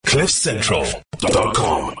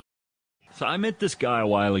CliffCentral.com. So I met this guy a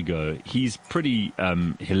while ago. He's pretty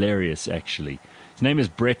hilarious, actually. His name is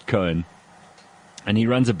Brett Cohen, and he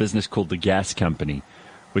runs a business called The Gas Company,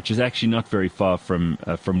 which is actually not very far from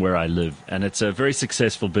where I live. And it's a very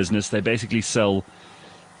successful business. They basically sell,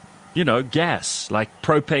 gas, like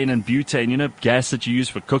propane and butane, gas that you use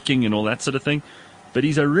for cooking and all that sort of thing. But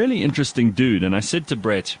he's a really interesting dude. And I said to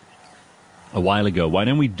Brett a while ago, why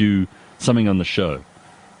don't we do something on the show?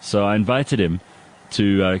 So I invited him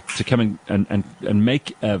to come and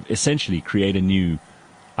make, essentially create a new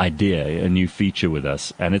idea, a new feature with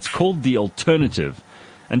us. And it's called The Alternative.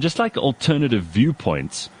 And just like alternative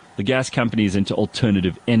viewpoints, the gas company is into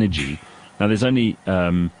alternative energy. Now, there's only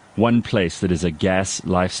one place that is a gas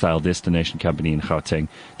lifestyle destination company in Gauteng.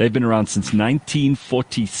 They've been around since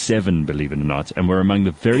 1947, believe it or not, and were among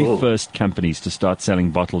the very first companies to start selling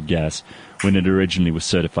bottled gas when it originally was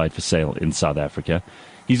certified for sale in South Africa.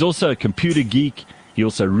 He's also a computer geek. He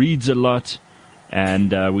also reads a lot,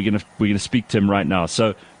 and we're gonna speak to him right now.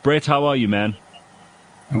 So, Brett, how are you, man?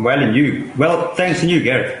 Well, and you? Well, thanks, and you,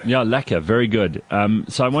 Gareth? Yeah, lekker, very good.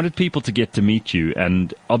 So I wanted people to get to meet you,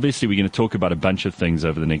 and obviously we're going to talk about a bunch of things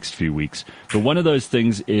over the next few weeks. But one of those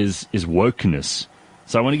things is wokeness.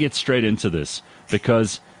 So I want to get straight into this,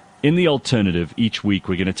 because in The Alternative, each week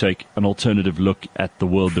we're going to take an alternative look at the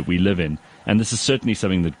world that we live in. And this is certainly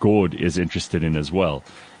something that Gord is interested in as well.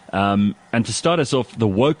 And to start us off, the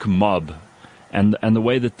woke mob and the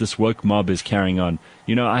way that this woke mob is carrying on.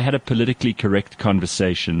 I had a politically correct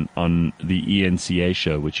conversation on the ENCA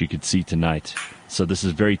show, which you could see tonight. So this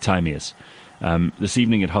is very timeous. This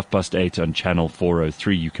evening at 8:30 on Channel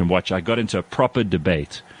 403, you can watch. I got into a proper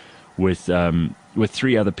debate with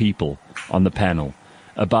three other people on the panel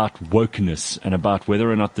about wokeness and about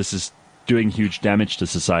whether or not this is doing huge damage to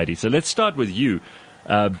society. So let's start with you,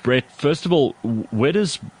 Brett. First of all, what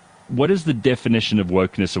is the definition of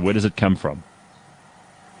wokeness, or where does it come from?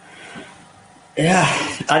 Yeah,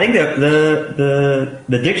 I think the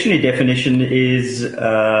dictionary definition is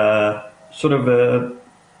sort of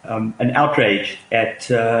an outrage at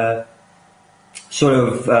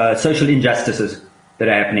social injustices that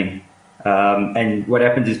are happening. And what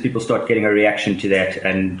happens is people start getting a reaction to that.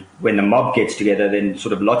 And when the mob gets together, then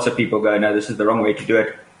sort of lots of people go, no, this is the wrong way to do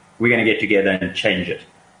it. We're going to get together and change it.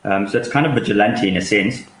 So it's kind of vigilante in a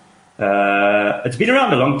sense. It's been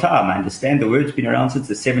around a long time. I understand the word's been around since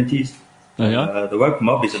the 70s. Oh, yeah? The woke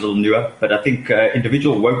mob is a little newer, but I think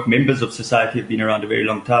individual woke members of society have been around a very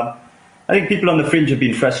long time. I think people on the fringe have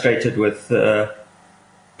been frustrated with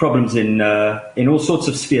problems in all sorts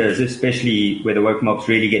of spheres, especially where the woke mob's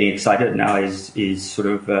really getting excited now is sort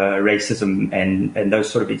of racism and those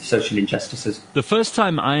sort of social injustices. The first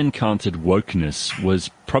time I encountered wokeness was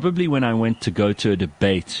probably when I went to go to a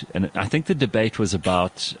debate, and I think the debate was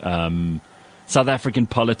about South African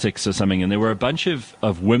politics or something, and there were a bunch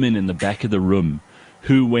of women in the back of the room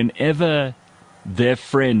who, whenever their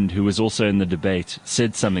friend who was also in the debate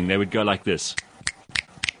said something, they would go like this.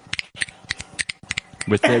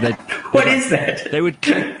 With what is that? They would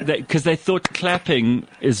because they thought clapping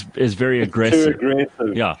is very aggressive. Too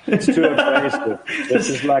aggressive. Yeah, it's too aggressive. This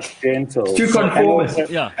is like gentle. It's too conformist.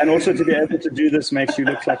 And also to be able to do this makes you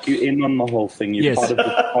look like you're in on the whole thing. You're part of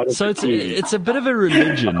the so it's a bit of a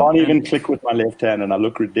religion. I can't even click with my left hand, and I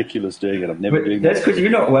look ridiculous doing it. I'm never doing that. That's because you're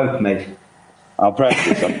not woke, mate. I'll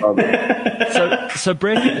practice. I promise. So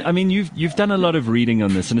Brett, I mean, you've done a lot of reading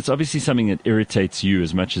on this, and it's obviously something that irritates you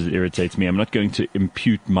as much as it irritates me. I'm not going to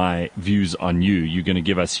impute my views on you. You're going to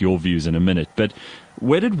give us your views in a minute. But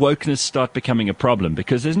where did wokeness start becoming a problem?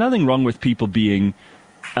 Because there's nothing wrong with people being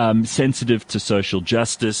sensitive to social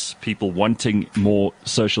justice, people wanting more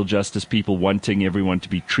social justice, people wanting everyone to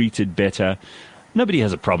be treated better. Nobody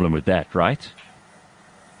has a problem with that, right?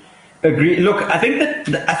 Agree. Look, I think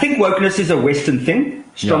wokeness is a Western thing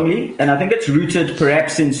strongly, and I think it's rooted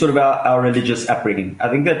perhaps in sort of our religious upbringing. I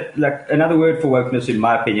think that, like, another word for wokeness, in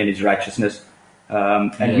my opinion, is righteousness.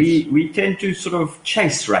 We tend to sort of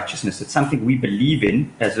chase righteousness. It's something we believe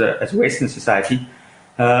in as a Western society,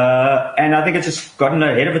 and I think it's just gotten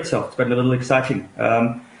ahead of itself. It's gotten a little exciting.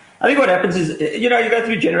 I think what happens is, you go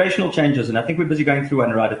through generational changes, and I think we're busy going through one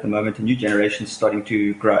right at the moment. A new generation's starting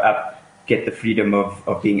to grow up, get the freedom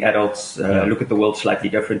of being adults, look at the world slightly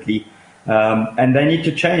differently. And they need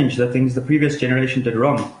to change the things the previous generation did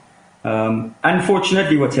wrong.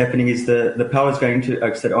 Unfortunately, what's happening is the power is going to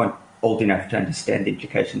oaks that aren't old enough to understand the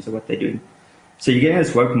implications of what they're doing. So you're getting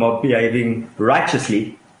this woke mob behaving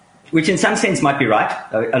righteously, which in some sense might be right.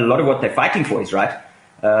 A lot of what they're fighting for is right.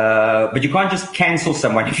 But you can't just cancel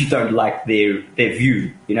someone if you don't like their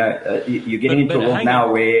view. You're getting into a world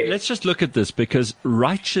now where... Let's just look at this, because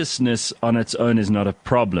righteousness on its own is not a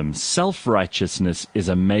problem. Self-righteousness is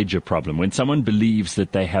a major problem. When someone believes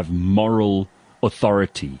that they have moral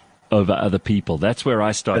authority over other people, that's where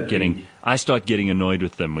I start getting annoyed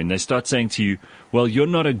with them. When they start saying to you, well, you're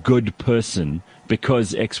not a good person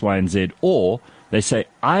because X, Y, and Z, or they say,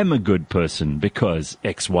 I'm a good person because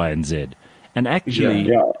X, Y, and Z. And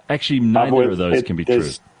actually, neither of those can be true.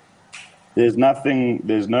 There's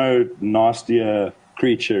no nastier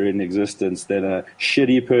creature in existence than a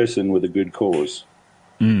shitty person with a good cause.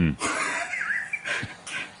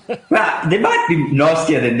 Well, there might be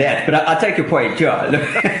nastier than that, but I take your point,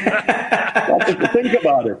 Think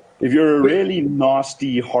about it. If you're a really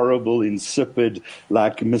nasty, horrible, insipid,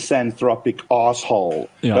 like misanthropic asshole,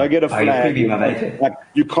 go get a flag.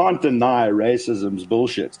 You can't deny racism's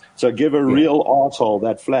bullshit. So give a real asshole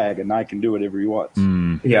that flag, and I can do whatever he wants.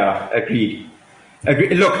 Yeah, agreed.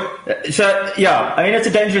 Look, so I mean, it's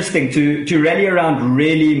a dangerous thing to rally around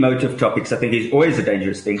really emotive topics. I think is always a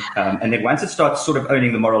dangerous thing. And then once it starts sort of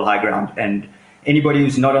owning the moral high ground, and anybody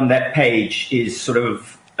who's not on that page is sort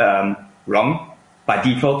of wrong by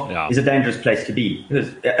default, is a dangerous place to be.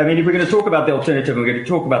 Because, I mean, if we're going to talk about the alternative, we're going to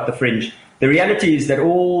talk about the fringe. The reality is that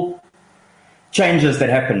all changes that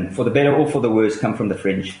happen, for the better or for the worse, come from the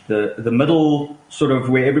fringe. The middle, sort of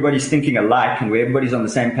where everybody's thinking alike and where everybody's on the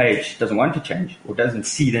same page, doesn't want to change or doesn't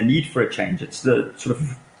see the need for a change. It's the sort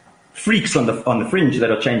of freaks on the fringe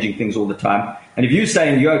that are changing things all the time. And if you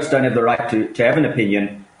saying you don't have the right to have an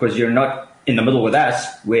opinion because you're not in the middle with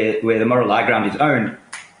us, where the moral high ground is owned,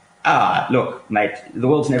 look, mate, the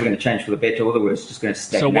world's never going to change for the better or the worse. It's just going to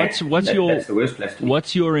stagnate. So that's the worst place to be.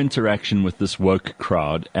 What's your interaction with this woke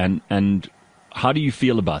crowd, and how do you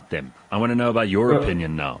feel about them? I want to know about your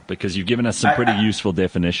opinion now, because you've given us some pretty useful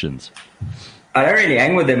definitions. I don't really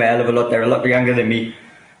hang with them a hell of a lot. They're a lot younger than me.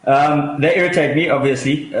 They irritate me,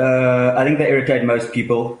 obviously. I think they irritate most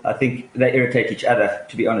people. I think they irritate each other,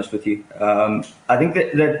 to be honest with you. I think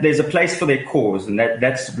that there's a place for their cause, and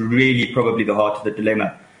that's really probably the heart of the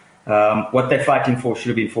dilemma. What they're fighting for should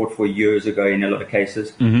have been fought for years ago in a lot of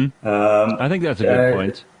cases. I think that's a good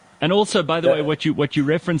point. And also, by the way, what you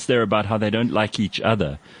referenced there about how they don't like each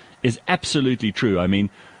other is absolutely true. I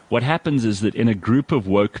mean, what happens is that in a group of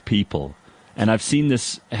woke people, and I've seen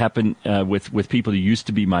this happen with people who used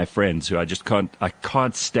to be my friends, who I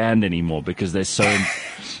can't stand anymore because they're so.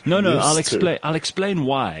 No, I'll explain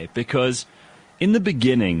why. Because in the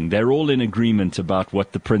beginning, they're all in agreement about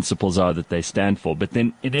what the principles are that they stand for, but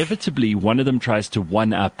then inevitably one of them tries to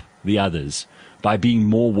one up the others by being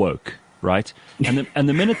more woke. Right? And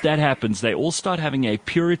the minute that happens, they all start having a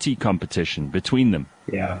purity competition between them.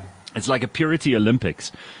 Yeah. It's like a purity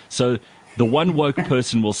Olympics. So the one woke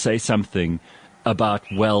person will say something about,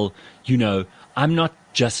 well, I'm not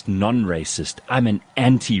just non-racist, I'm an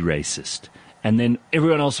anti-racist. And then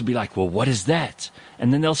everyone else will be like, well, what is that?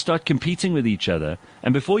 And then they'll start competing with each other.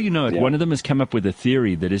 And before you know it, one of them has come up with a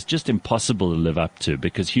theory that is just impossible to live up to,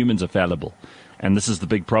 because humans are fallible. And this is the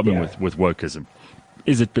big problem with wokeism.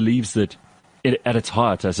 Is it believes that at its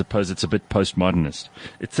heart, I suppose it's a bit postmodernist.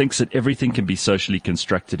 It thinks that everything can be socially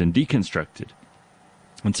constructed and deconstructed.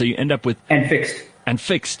 And so you end up with... And fixed.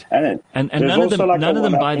 And none of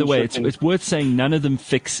them, by the way, it's worth saying, none of them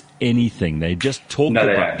fix anything. They just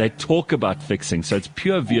talk about fixing. So it's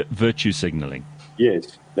pure virtue signaling.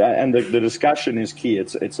 Yes. And the discussion is key.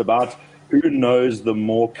 It's about who knows the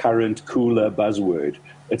more current, cooler buzzword.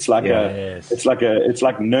 It's like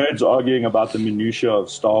nerds arguing about the minutiae of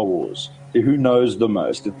Star Wars. Who knows the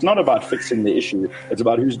most? It's not about fixing the issue. It's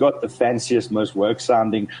about who's got the fanciest, most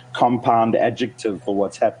woke-sounding compound adjective for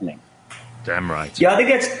what's happening. Damn right. Yeah, I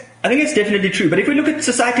think it's definitely true. But if we look at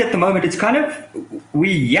society at the moment, it's kind of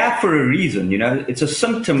we yap for a reason. It's a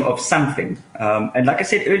symptom of something. And like I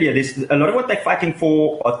said earlier, there's a lot of what they're fighting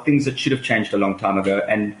for are things that should have changed a long time ago.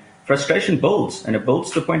 And frustration builds, and it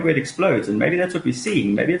builds to the point where it explodes. And maybe that's what we're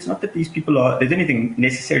seeing. Maybe it's not that these people there's anything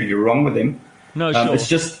necessarily wrong with them. No, sure. It's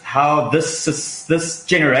just how this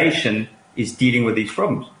generation is dealing with these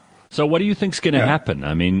problems. So what do you think's going to happen?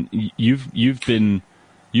 I mean, you've been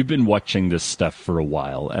watching this stuff for a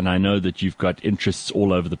while, and I know that you've got interests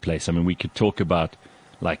all over the place. I mean, we could talk about,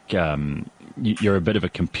 like, you're a bit of a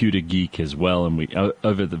computer geek as well, and we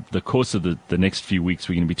over the course of the next few weeks,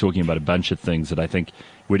 we're going to be talking about a bunch of things that I think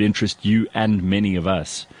would interest you and many of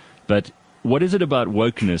us. But what is it about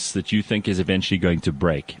wokeness that you think is eventually going to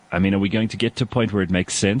break? I mean, are we going to get to a point where it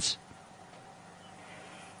makes sense?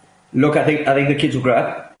 Look, I think the kids will grow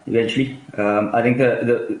up eventually. I think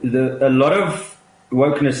a lot of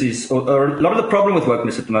wokeness is, or a lot of the problem with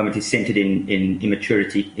wokeness at the moment is centered in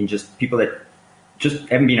immaturity, in just people that just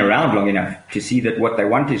haven't been around long enough to see that what they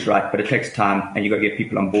want is right, but it takes time, and you've got to get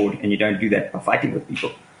people on board, and you don't do that by fighting with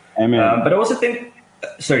people. Amen. But I also think,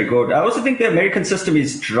 sorry, Gord, I also think the American system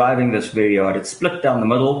is driving this very hard. It's split down the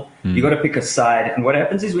middle. You've got to pick a side. And what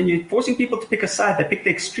happens is when you're forcing people to pick a side, they pick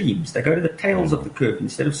the extremes. They go to the tails of the curve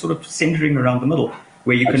instead of sort of centering around the middle,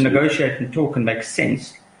 where you can negotiate and talk and make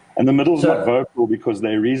sense. And the middle's not vocal because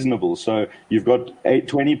they're reasonable. So you've got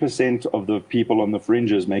 20% of the people on the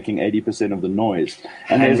fringes making 80% of the noise.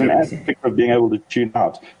 And there's an aspect of being able to tune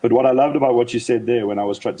out. But what I loved about what you said there when I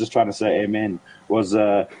was just trying to say amen was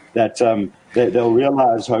that they'll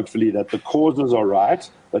realize, hopefully, that the causes are right,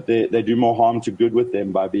 but they do more harm to good with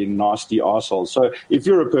them by being nasty arseholes. So if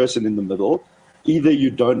you're a person in the middle, either you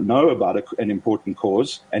don't know about an important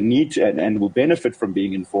cause and need to, and will benefit from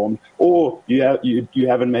being informed, or you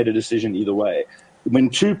haven't made a decision either way. When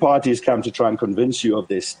two parties come to try and convince you of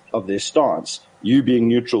their stance, you being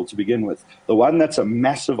neutral to begin with, the one that's a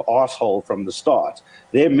massive asshole from the start,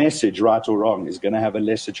 their message, right or wrong, is going to have a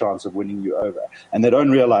lesser chance of winning you over. And they don't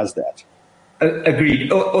realize that.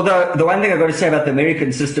 Agreed. Although the one thing I've got to say about the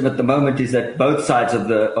American system at the moment is that both sides of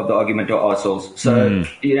the argument are arseholes. So,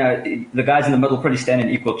 the guys in the middle probably stand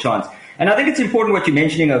an equal chance. And I think it's important what you're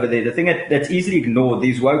mentioning over there. The thing that's easily ignored,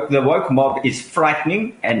 the woke mob is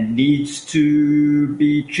frightening and needs to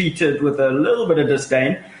be treated with a little bit of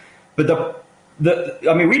disdain. But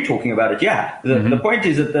we're talking about it, yeah. The point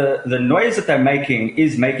is that the noise that they're making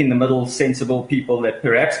is making the middle sensible people that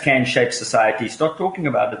perhaps can shape society start talking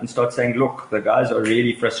about it and start saying, look, the guys are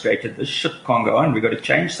really frustrated. This shit can't go on. We've got to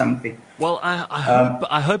change something. Well,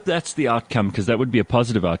 I hope that's the outcome, because that would be a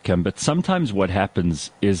positive outcome. But sometimes what happens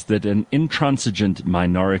is that an intransigent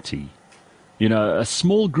minority, a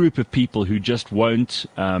small group of people who just won't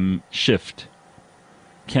shift,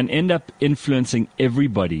 can end up influencing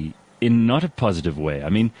everybody in not a positive way. I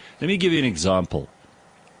mean, let me give you an example.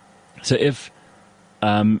 So if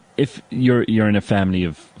you're in a family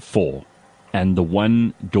of 4 and the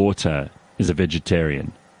one daughter is a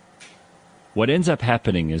vegetarian, what ends up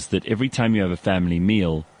happening is that every time you have a family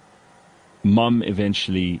meal, mom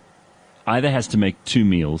eventually either has to make 2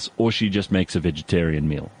 meals or she just makes a vegetarian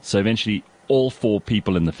meal. So eventually all 4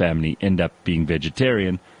 people in the family end up being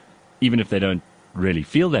vegetarian, even if they don't really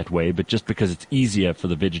feel that way, but just because it's easier for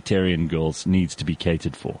the vegetarian girls needs to be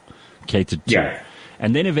catered to. Yeah.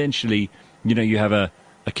 And then eventually, you have a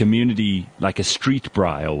community like a street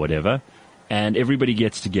braai or whatever, and everybody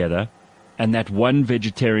gets together, and that one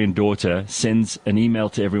vegetarian daughter sends an email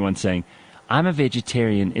to everyone saying, I'm a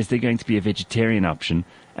vegetarian, is there going to be a vegetarian option?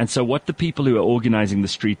 And so what the people who are organizing the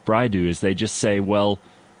street braai do is they just say, well,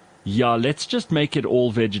 yeah, let's just make it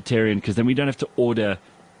all vegetarian, because then we don't have to order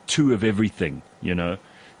 2 of everything,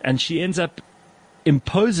 and she ends up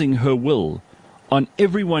imposing her will on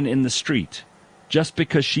everyone in the street just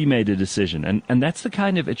because she made a decision. And that's the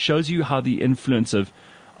kind of, it shows you how the influence of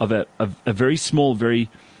a very small, very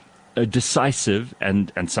decisive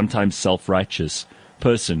and sometimes self-righteous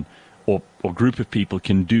person or group of people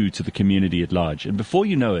can do to the community at large. And before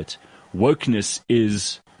you know it, wokeness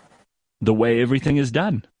is the way everything is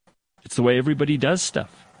done. It's the way everybody does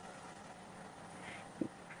stuff.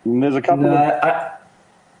 And there's a couple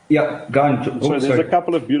go on. There's a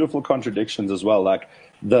couple of beautiful contradictions as well. Like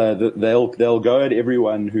they'll go at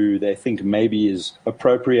everyone who they think maybe is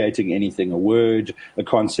appropriating anything, a word, a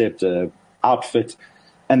concept, a outfit,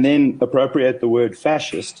 and then appropriate the word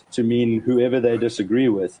fascist to mean whoever they disagree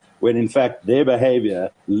with, when in fact their behavior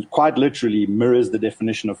quite literally mirrors the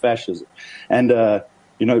definition of fascism. And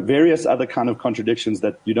various other kind of contradictions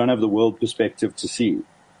that you don't have the world perspective to see.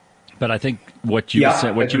 But I think what you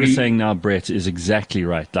were saying now, Brett, is exactly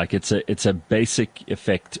right. Like it's a basic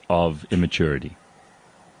effect of immaturity.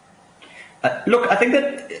 Look, I think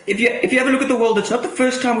that if you have a look at the world, it's not the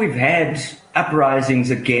first time we've had uprisings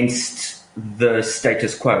against the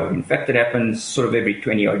status quo. In fact, it happens sort of every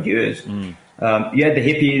 20-odd years. You had the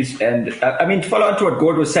hippies, and to follow on to what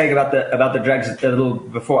Gord was saying about the drugs a little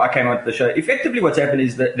before I came onto the show. Effectively, what's happened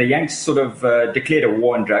is that the Yanks sort of declared a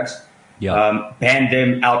war on drugs. Yeah. Banned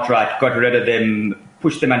them outright, got rid of them,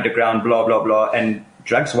 pushed them underground, blah, blah, blah, and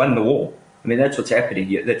drugs won the war. I mean, that's what's happening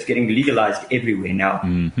here. That's getting legalized everywhere now.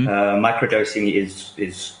 Microdosing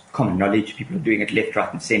is common knowledge. People are doing it left,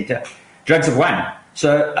 right, and center. Drugs have won.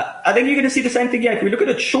 So I think you're going to see the same thing here. If we look at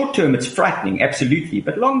it short term, it's frightening, absolutely.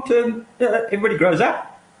 But long term, everybody grows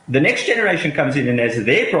up. The next generation comes in and has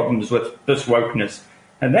their problems with this wokeness,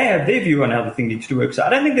 and they have their view on how the thing needs to work. So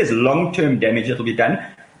I don't think there's long-term damage that will be done.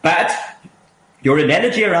 But your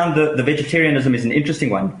analogy around the vegetarianism is an interesting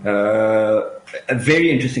one. a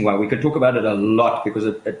very interesting one. We could talk about it a lot because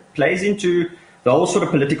it plays into the whole sort of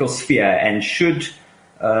political sphere. And should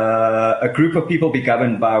a group of people be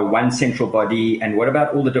governed by one central body? And what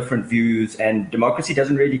about all the different views? And democracy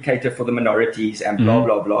doesn't really cater for the minorities and blah,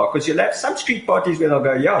 blah, blah. Because you'll have some street parties where they'll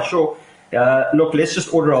go, yeah, sure. Look, let's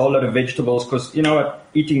just order a whole lot of vegetables because, you know what,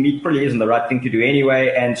 eating meat probably isn't the right thing to do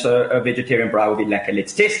anyway. And so a vegetarian braai will be lacquer.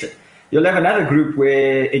 Let's test it. You'll have another group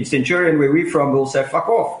where in Centurion, where we're from, will say, fuck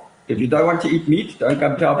off. If you don't want to eat meat, don't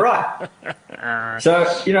come to our braai. So,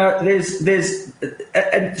 you know,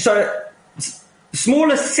 so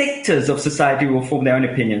smaller sectors of society will form their own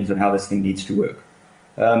opinions on how this thing needs to work.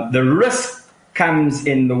 The risk comes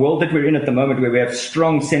in the world that we're in at the moment where we have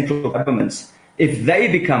strong central governments. If they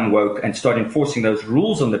become woke and start enforcing those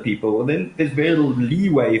rules on the people, well, then there's very little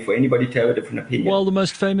leeway for anybody to have a different opinion. Well, the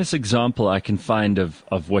most famous example I can find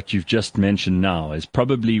of what you've just mentioned now is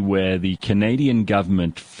probably where the Canadian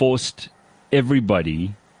government forced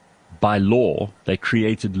everybody by law. They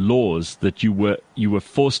created laws that you were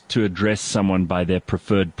forced to address someone by their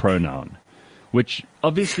preferred pronoun, which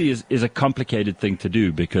obviously is a complicated thing to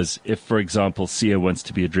do because if, for example, Sia wants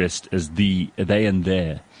to be addressed as they and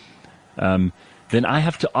their, then I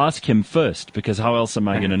have to ask him first because how else am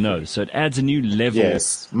I going to know? So it adds a new level.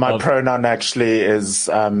 Yes, my pronoun actually is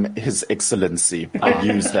His Excellency. I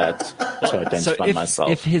use that to identify myself.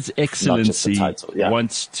 If His Excellency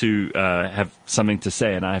wants to have something to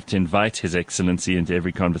say and I have to invite His Excellency into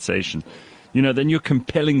every conversation, you know, then you're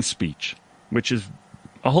compelling speech, which is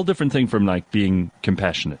a whole different thing from like being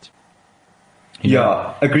compassionate.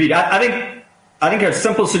 Yeah, agreed. I think a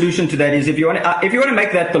simple solution to that is if you want to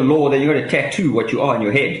make that the law, then you've got to tattoo what you are in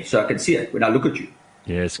your head so I can see it when I look at you.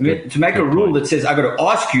 Yes, to make a rule that says I've got to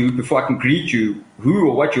ask you before I can greet you who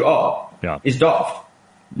or what you are is daft.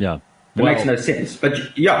 Yeah. It makes no sense.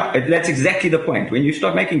 But yeah, that's exactly the point. When you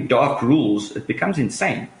start making daft rules, it becomes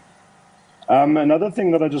insane. Another thing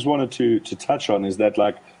that I just wanted to touch on is that,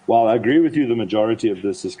 like, while I agree with you, the majority of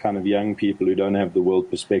this is kind of young people who don't have the world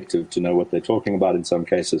perspective to know what they're talking about in some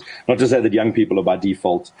cases. Not to say that young people are by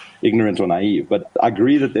default ignorant or naive, but I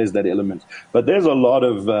agree that there's that element. But there's a lot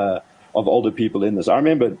of older people in this. I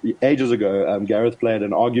remember ages ago, Gareth played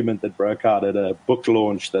an argument that broke out at a book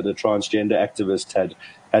launch that a transgender activist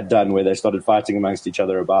had done where they started fighting amongst each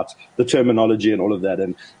other about the terminology and all of that.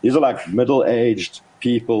 And these are like middle-aged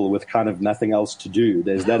people with kind of nothing else to do.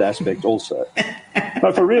 There's that aspect also.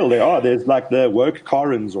 But for real, they are. There's like the woke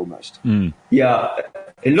Karens almost. Yeah.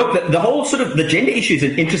 Look, the whole sort of the gender issue is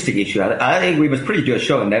an interesting issue. I think we must pretty do a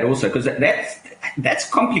show on that also because that's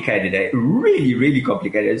complicated. Really, really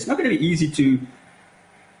complicated. It's not going to be easy to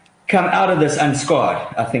come out of this unscarred,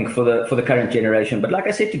 I think, for the current generation. But like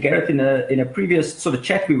I said to Gareth in a previous sort of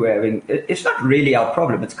chat we were having, it's not really our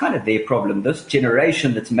problem. It's kind of their problem. This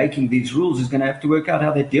generation that's making these rules is going to have to work out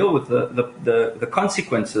how they deal with the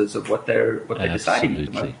consequences of what they're deciding at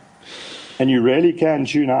the moment. And you really can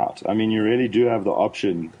tune out. I mean, you really do have the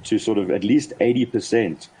option to sort of at least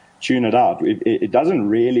 80% tune it out. It doesn't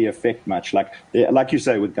really affect much. Like you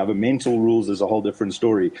say, with governmental rules, there's a whole different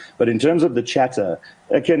story. But in terms of the chatter,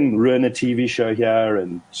 it can ruin a TV show here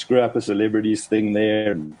and screw up a celebrities thing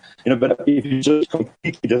there. And, but if you just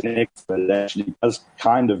completely disconnect, it actually does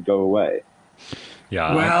kind of go away.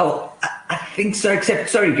 Yeah. Well, I think so. Except,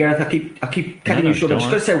 sorry, Gareth, I keep cutting you short. I'm just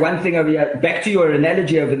going to say one thing over here. Back to your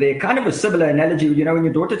analogy over there. Kind of a similar analogy. When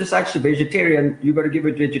your daughter decides she's a vegetarian, you've got to give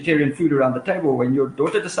her vegetarian food around the table. When your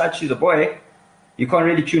daughter decides she's a boy, you can't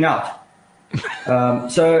really tune out.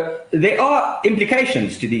 So there are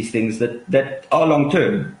implications to these things that are long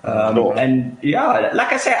term. And yeah,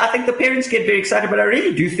 like I say, I think the parents get very excited, but I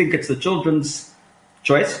really do think it's the children's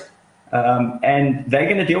choice. And they're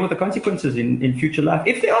going to deal with the consequences in future life,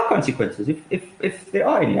 if there are consequences, if there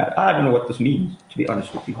are any. I don't know what this means, to be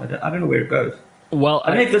honest with you. I don't know where it goes. Well, I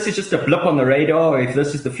don't know if this is just a blip on the radar or if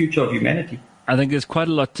this is the future of humanity. I think there's quite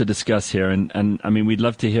a lot to discuss here, and I mean, we'd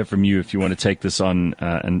love to hear from you if you want to take this on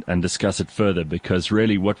and discuss it further, because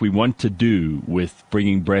really what we want to do with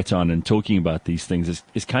bringing Brett on and talking about these things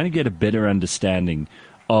is kind of get a better understanding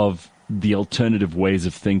of the alternative ways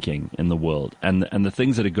of thinking in the world and the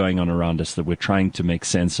things that are going on around us that we're trying to make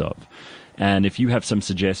sense of. And if you have some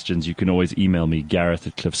suggestions, you can always email me,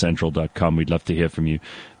 gareth@cliffcentral.com. We'd love to hear from you.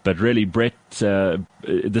 But really, Brett,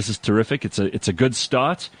 this is terrific. It's a good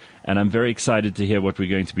start, and I'm very excited to hear what we're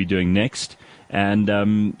going to be doing next.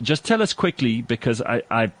 And just tell us quickly, because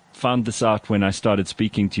I found this out when I started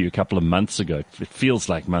speaking to you a couple of months ago. It feels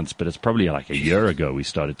like months, but it's probably like a year ago we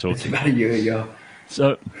started talking. It's about a year, yeah.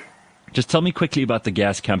 So Just tell me quickly about the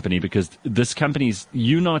gas company, because this company's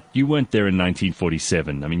you weren't there in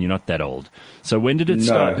 1947. I mean, you're not that old. So when did it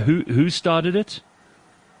start? Who started it?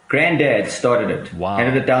 Granddad started it. Wow.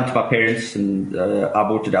 Handed it down to my parents, and I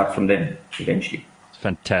bought it out from them eventually.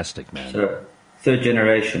 Fantastic, man. So, third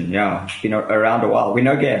generation, yeah. Been around a while. We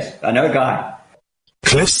know gas. I know a guy.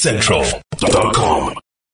 CliffCentral.com